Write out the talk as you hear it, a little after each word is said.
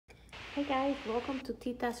Hey guys, welcome to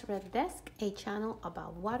Tita's Red Desk, a channel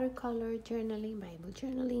about watercolor, journaling, Bible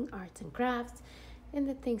journaling, arts and crafts, and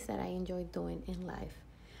the things that I enjoy doing in life.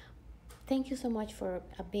 Thank you so much for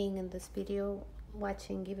being in this video,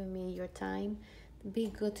 watching, giving me your time. Be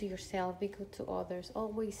good to yourself, be good to others,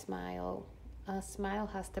 always smile. A smile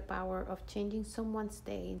has the power of changing someone's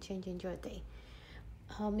day and changing your day.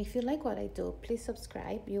 If you like what I do, please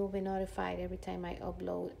subscribe. You will be notified every time I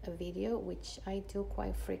upload a video, which I do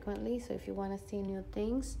quite frequently. So if you want to see new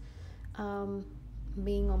things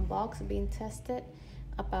being unboxed, being tested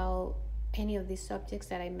about any of these subjects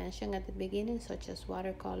that I mentioned at the beginning, such as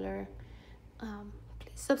watercolor,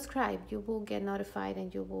 please subscribe. You will get notified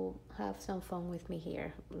and you will have some fun with me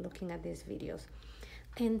here looking at these videos.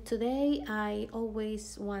 And today I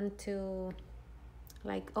always want to,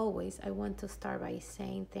 like always, I want to start by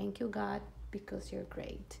saying thank you, God, because you're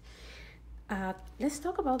great. Let's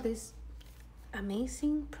talk about this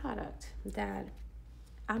amazing product that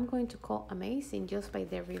I'm going to call amazing just by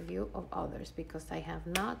the review of others because I have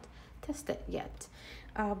not tested yet.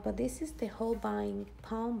 But this is the Holbein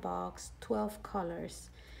Palm Box 12 colors.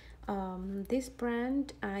 This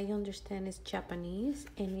brand, I understand, is Japanese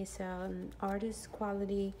and it's an artist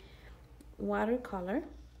quality watercolor.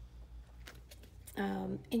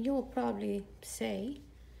 And you will probably say,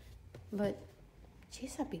 but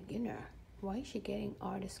she's a beginner. Why is she getting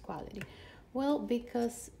artist quality? Well,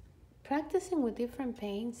 because practicing with different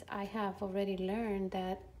paints, I have already learned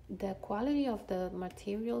that the quality of the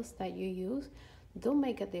materials that you use do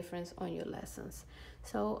make a difference on your lessons.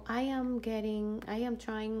 So I am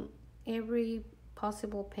trying every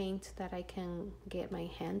possible paint that I can get my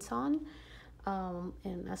hands on.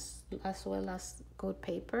 And as well as good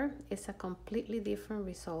paper. It's a completely different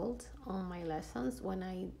result on my lessons when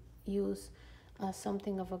I use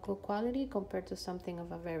something of a good quality compared to something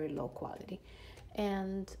of a very low quality.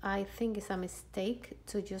 And I think it's a mistake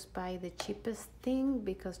to just buy the cheapest thing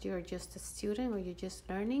because you're just a student or you're just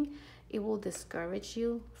learning. It will discourage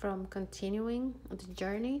you from continuing the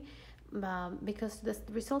journey because the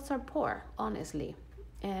results are poor, honestly.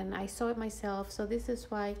 And I saw it myself. So this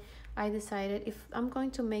is why I decided if I'm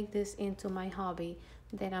going to make this into my hobby,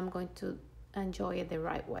 then I'm going to enjoy it the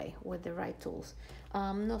right way with the right tools.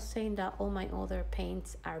 I'm not saying that all my other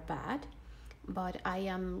paints are bad, but I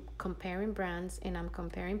am comparing brands and I'm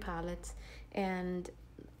comparing palettes. And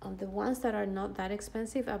the ones that are not that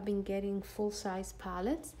expensive, I've been getting full-size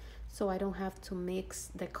palettes, so I don't have to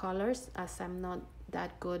mix the colors as I'm not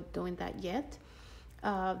that good doing that yet.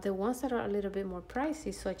 The ones that are a little bit more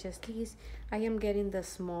pricey, such as these, I am getting the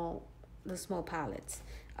small palettes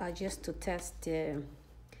just to test the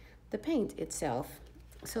paint itself.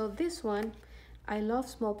 So this one, I love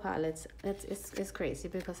small palettes. It's crazy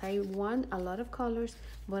because I want a lot of colors,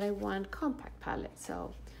 but I want compact palettes.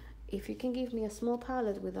 So if you can give me a small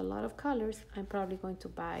palette with a lot of colors, I'm probably going to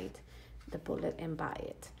bite the bullet and buy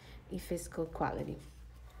it if it's good quality.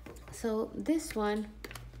 So this one,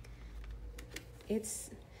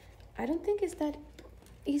 I don't think it's that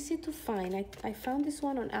easy to find. I found this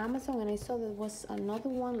one on Amazon and I saw there was another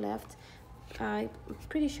one left. I'm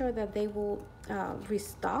pretty sure that they will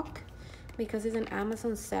restock because it's an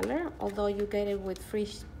Amazon seller. Although you get it with free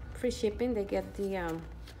shipping, they get their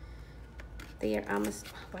Amazon.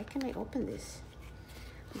 Why can't I open this?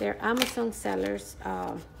 They're Amazon sellers,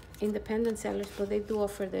 independent sellers, but they do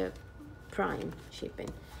offer the prime shipping.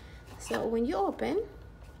 So when you open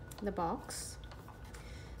the box,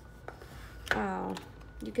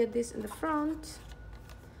 you get this in the front,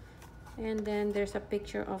 and then there's a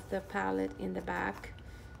picture of the palette in the back,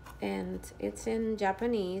 and it's in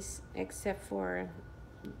Japanese except for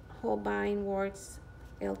Holbein Works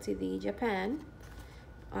Ltd. Japan.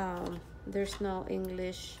 There's no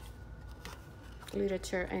English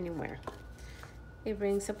literature anywhere. It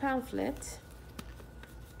brings a pamphlet,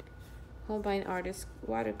 Holbein Artist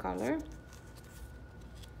Watercolor.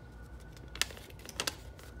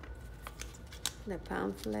 The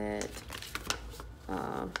pamphlet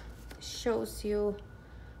shows you,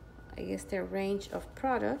 I guess, their range of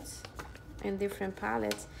products and different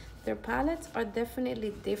palettes. Their palettes are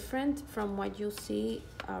definitely different from what you see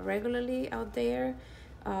regularly out there.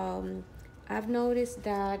 I've noticed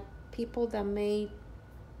that people that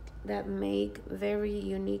make very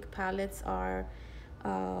unique palettes are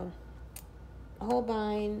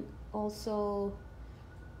Holbein, also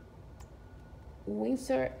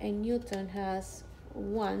Winsor and Newton has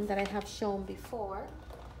one that I have shown before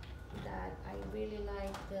that I really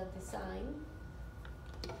like the design,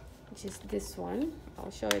 which is this one. I'll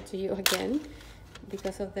show it to you again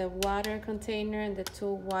because of the water container and the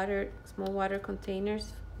two small water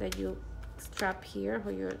containers that you strap here,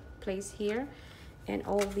 or your place here, and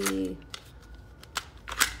all the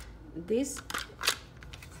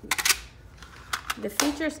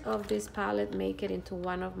features of this palette make it into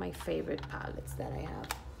one of my favorite palettes that I have,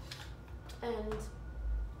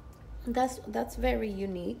 and that's very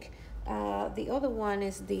unique. The other one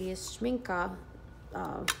is the Schminka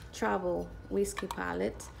travel whiskey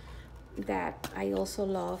palette that I also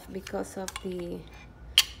love because of the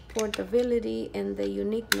portability and the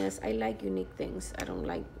uniqueness. I like unique things. I don't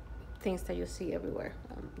like things that you see everywhere.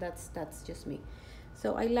 That's just me.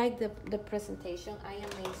 So I like the presentation. I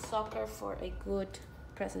am a sucker for a good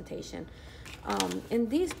presentation. And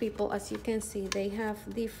these people, as you can see, they have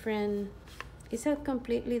different, it's a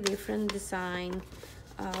completely different design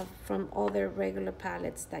from other regular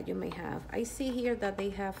palettes that you may have. I see here that they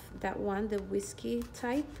have that one, the whiskey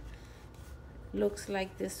type, looks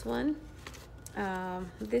like this one.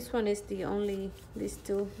 This one is the only, these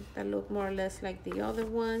two that look more or less like the other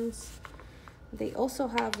ones. They also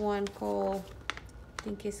have one called, I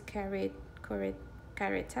think it's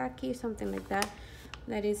Karetaki, something like that.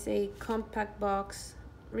 That is a compact box,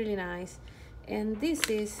 really nice. And this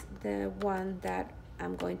is the one that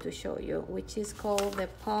I'm going to show you, which is called the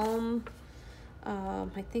Palm,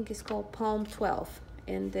 I think it's called Palm 12.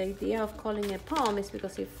 And the idea of calling it palm is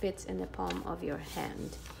because it fits in the palm of your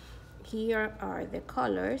hand. Here are the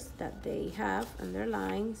colors that they have and their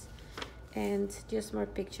lines, and just more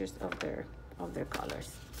pictures of their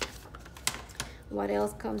colors. What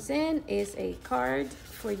else comes in is a card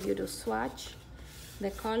for you to swatch the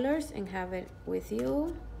colors and have it with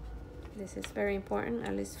you. This is very important,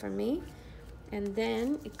 at least for me. And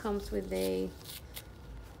then it comes with a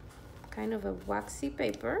kind of a waxy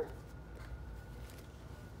paper.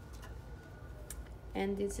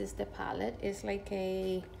 And this is the palette. It's like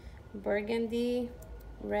a burgundy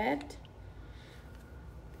red,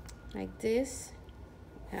 like this.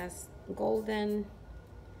 It has golden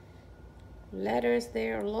letters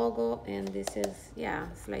there, logo, and this is, yeah,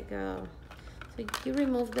 it's like a, so you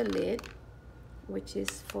remove the lid, which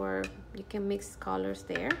is for, you can mix colors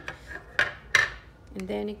there. And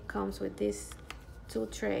then it comes with these two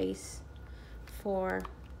trays for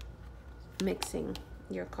mixing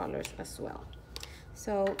your colors as well.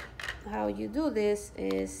 So how you do this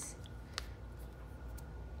is,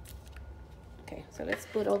 okay, so let's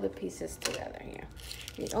put all the pieces together here.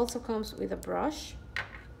 It also comes with a brush.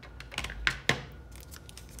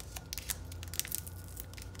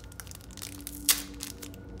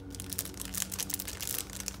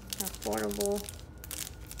 A portable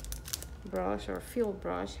brush or field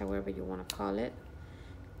brush, however you want to call it,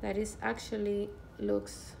 that is actually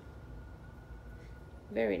looks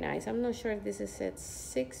very nice. I'm not sure if this is a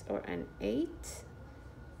 6 or an 8.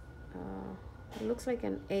 It looks like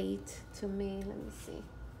an 8 to me. Let me see.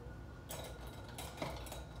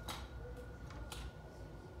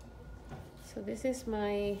 So this is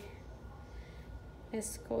my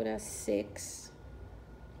Escoda 6.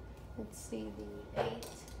 Let's see, the 8.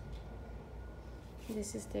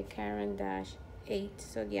 This is the Caran Dash 8.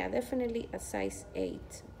 So yeah, definitely a size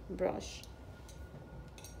 8 brush,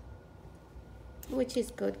 which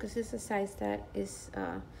is good because it's a size that is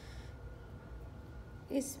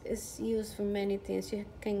used for many things. You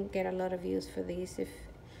can get a lot of use for these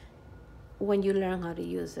when you learn how to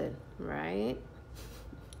use it, right?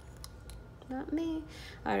 Not me.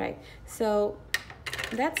 All right, so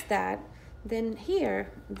that's that. Then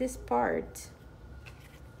here, this part,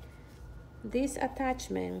 this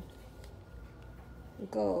attachment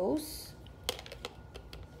goes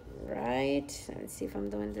right, let's see if I'm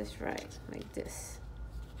doing this right, like this,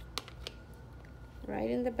 right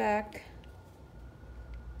in the back.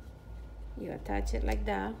 You attach it like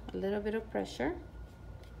that, a little bit of pressure,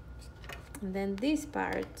 and then this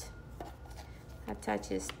part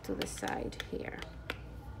attaches to the side here.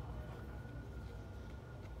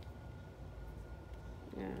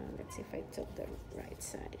 Let's see if I took the right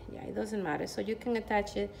side. Yeah, it doesn't matter. So you can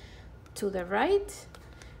attach it to the right,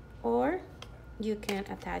 or you can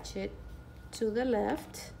attach it to the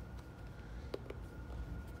left,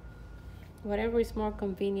 whatever is more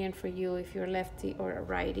convenient for you if you're lefty or a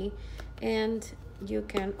righty. And you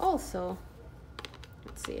can also,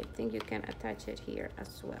 let's see, I think you can attach it here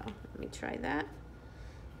as well. Let me try that.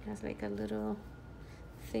 It has like a little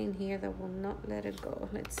thing here that will not let it go.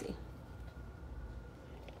 Let's see.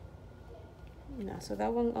 No, so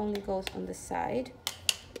that one only goes on the side.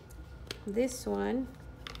 This one,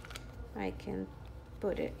 I can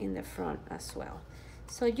put it in the front as well.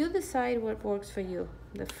 So you decide what works for you,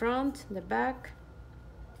 the front, the back,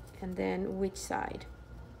 and then which side.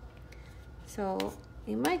 So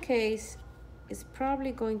in my case, it's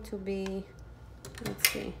probably going to be let's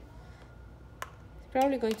see, it's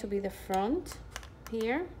probably going to be the front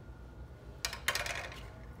here,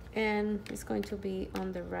 and it's going to be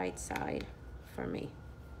on the right side for me,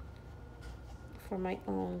 for my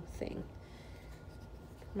own thing,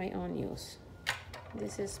 my own use.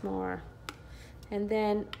 This is more. And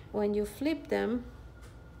then when you flip them,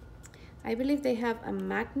 I believe they have a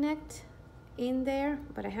magnet in there,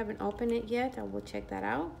 but I haven't opened it yet. I will check that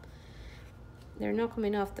out. They're not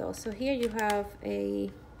coming off though. So here you have a,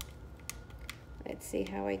 let's see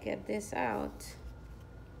how I get this out.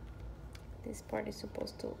 This part is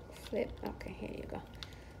supposed to flip. Okay, here you go.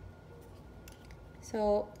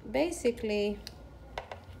 So basically,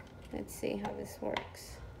 let's see how this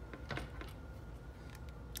works.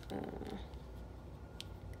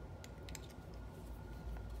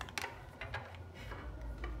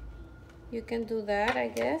 You can do that, I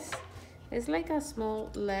guess. It's like a small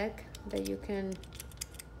leg that you can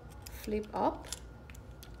flip up,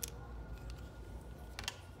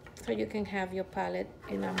 so you can have your palette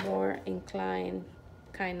in a more inclined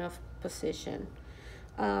kind of position.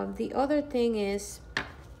 The other thing is,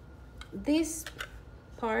 this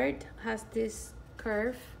part has this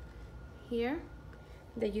curve here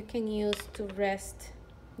that you can use to rest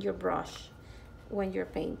your brush when you're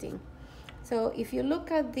painting. So if you look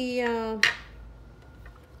at the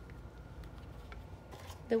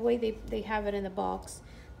way they have it in the box,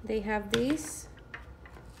 they have these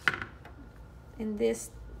in this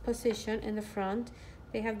position in the front,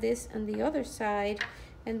 they have this on the other side,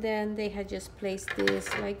 and then they had just placed this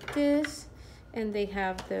like this, and they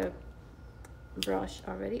have the brush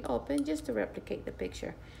already open just to replicate the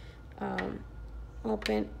picture,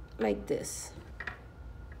 open like this.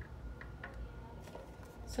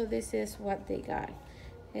 So this is what they got.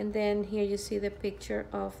 And then here you see the picture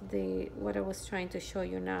of the what I was trying to show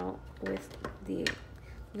you now with the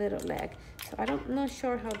little leg. So I'm not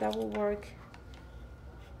sure how that will work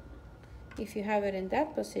if you have it in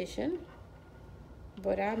that position,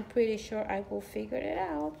 but I'm pretty sure I will figure it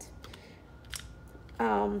out.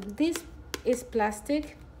 This is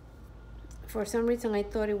plastic. For some reason I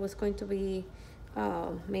thought it was going to be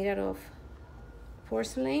made out of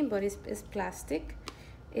porcelain, but it's plastic.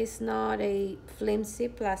 It's not a flimsy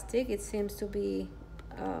plastic. It seems to be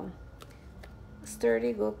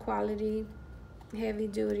sturdy, good quality, heavy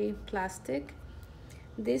duty plastic.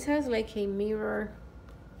 This has like a mirror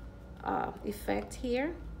effect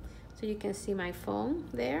here, so you can see my phone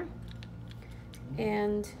there.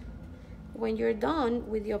 And when you're done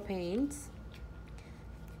with your paints,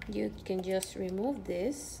 you can just remove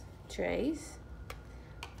this trays.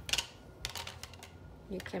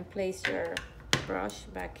 You can place your brush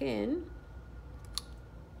back in,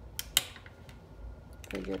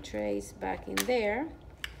 put your trays back in there.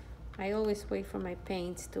 I always wait for my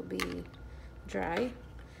paints to be dry,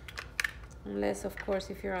 unless of course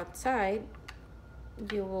if you're outside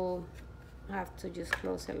you will have to just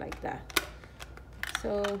close it like that.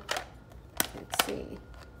 So let's see,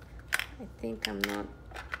 I think I'm not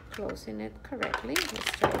closing it correctly.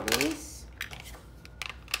 Let's try this.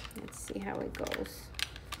 Let's see how it goes.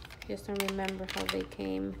 Just don't remember how they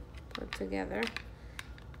came put together,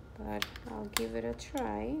 but I'll give it a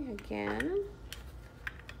try again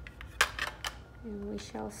and we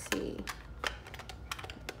shall see.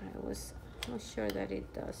 I was not sure that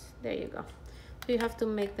it does. There you go. So you have to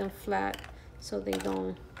make them flat so they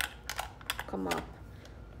don't come up.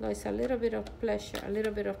 There's a little bit of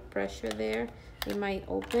pressure there. It might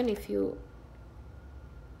open if you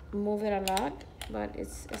move it a lot, but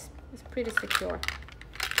it's pretty secure.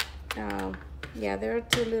 Yeah, there are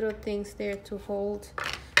two little things there to hold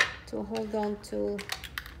on to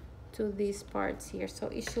these parts here, so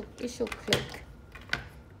it should click.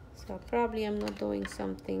 So probably I'm not doing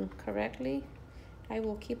something correctly. I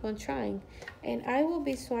will keep on trying, and I will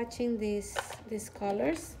be swatching these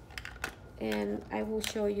colors, and I will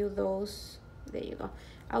show you those. There you go.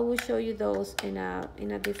 I will show you those in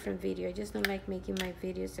a different video. I just don't like making my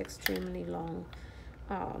videos extremely long.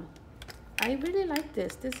 I really like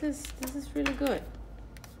this. This is really good.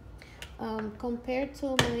 Compared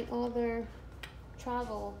to my other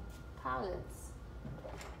travel palettes,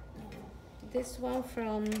 this one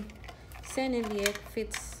from Senelier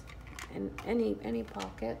fits in any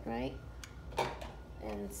pocket, right?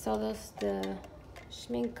 And so does the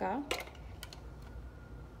Schminka.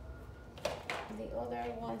 The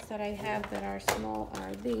other ones that I have that are small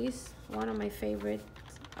are these. One of my favorites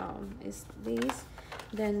is these.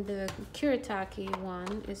 Then the Kuretake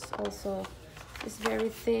one is also, it's very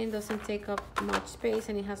thin, doesn't take up much space,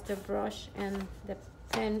 and it has the brush and the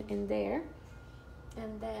pen in there.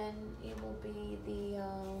 And then it will be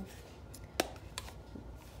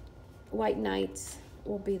White Nights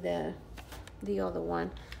will be the other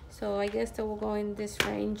one. So I guess that will go in this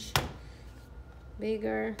range,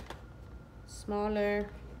 bigger, smaller.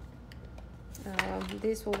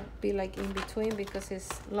 This will be like in between because it's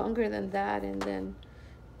longer than that, and then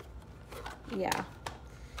yeah,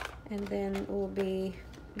 and then it will be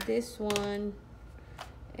this one,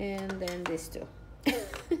 and then this two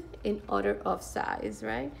in order of size,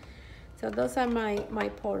 right? So those are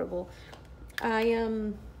my portable. I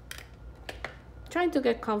am trying to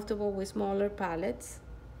get comfortable with smaller palettes,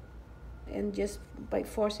 and just by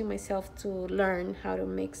forcing myself to learn how to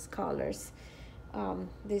mix colors,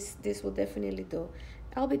 this will definitely do.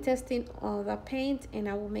 I'll be testing all the paint, and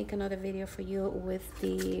I will make another video for you with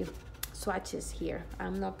the swatches here.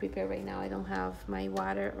 I'm not prepared right now. I don't have my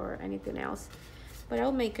water or anything else, but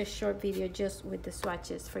I'll make a short video just with the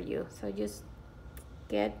swatches for you. So just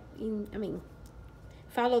get in,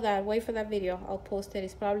 follow that, wait for that video. I'll post it.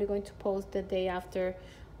 It's probably going to post the day after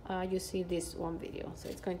you see this one video, so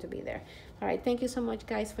it's going to be there. All right, thank you so much,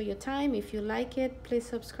 guys, for your time. If you like it, please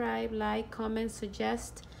subscribe, like, comment,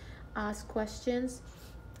 suggest, ask questions,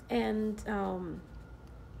 and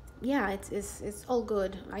yeah, it's all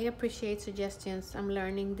good. I appreciate suggestions. I'm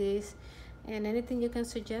learning this, and anything you can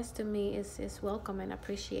suggest to me is welcome and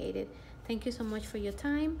appreciated. Thank you so much for your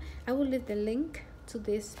time. I will leave the link to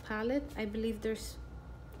this palette. I believe there's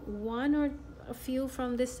one or a few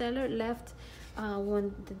from this seller left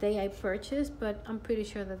when the day I purchased, but I'm pretty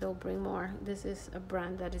sure that they'll bring more. This is a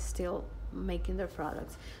brand that is still making their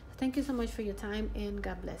products. Thank you so much for your time, and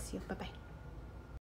God bless you. Bye-bye.